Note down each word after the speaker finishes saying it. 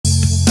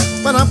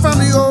but I'm from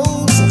the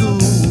old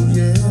school,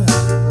 yeah.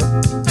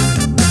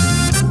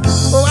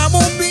 Oh, I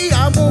won't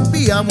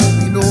be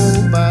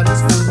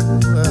nobody's fool.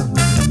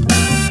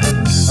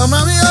 I'm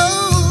on the old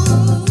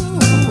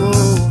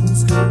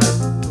school.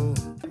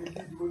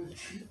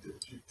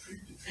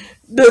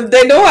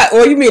 They know what?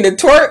 Oh, you mean the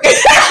twerk?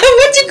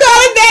 What you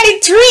call it, Daddy?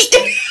 Treat?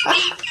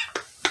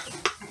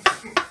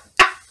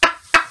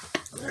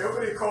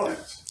 What do you call it?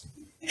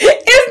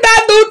 It's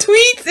not no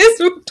tweets. It's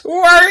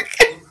twerk.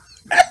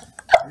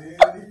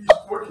 Yeah, he's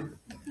working.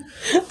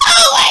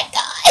 Oh my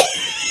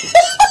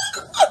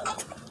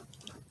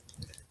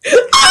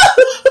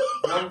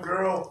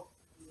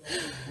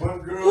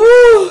One girl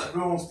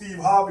on Steve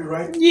Harvey,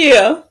 right?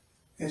 Yeah.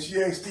 And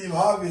she asked Steve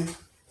Harvey,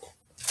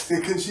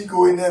 said, could she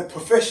go in that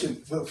professional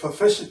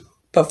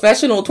twerker?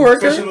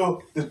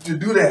 Professional to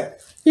do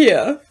that.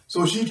 Yeah.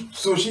 So she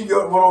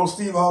got one on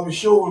Steve Harvey's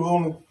show,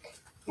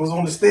 was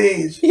on the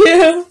stage.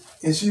 Yeah.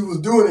 And she was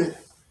doing it.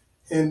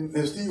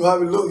 And Steve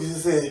Harvey looked and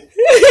said,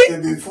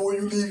 before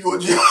you leave your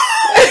job,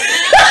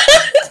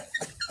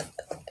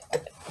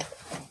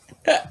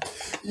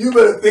 you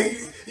better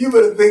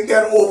think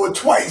that over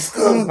twice,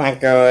 cause oh my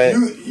God,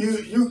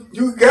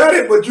 you got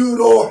it, but you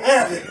don't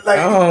have it. Like,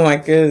 oh my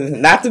goodness,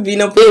 not to be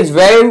no. It's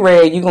very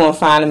rare you're gonna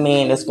find a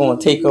man that's gonna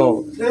take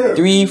over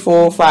 3,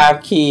 4,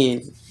 5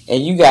 kids,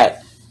 and you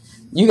got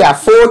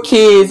 4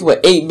 kids with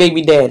 8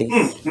 baby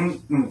daddies.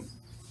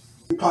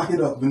 Pock it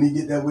up when he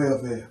get that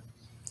welfare.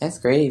 That's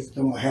crazy.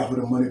 I'm gonna half of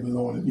the money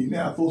belong to me.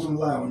 Now throw some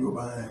lie on your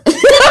behind.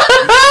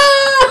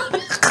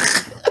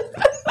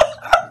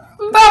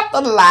 Not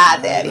the lie,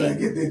 Daddy. When I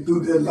get that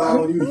through that lie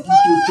on you, keep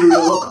your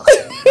tail up.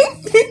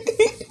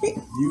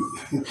 You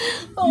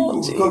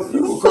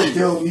gonna come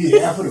tell me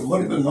half of the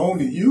money belong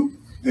to you?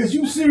 Is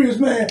you serious,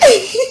 man?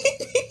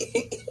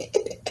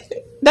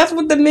 That's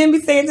what the men be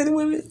saying to the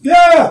women?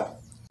 Yeah.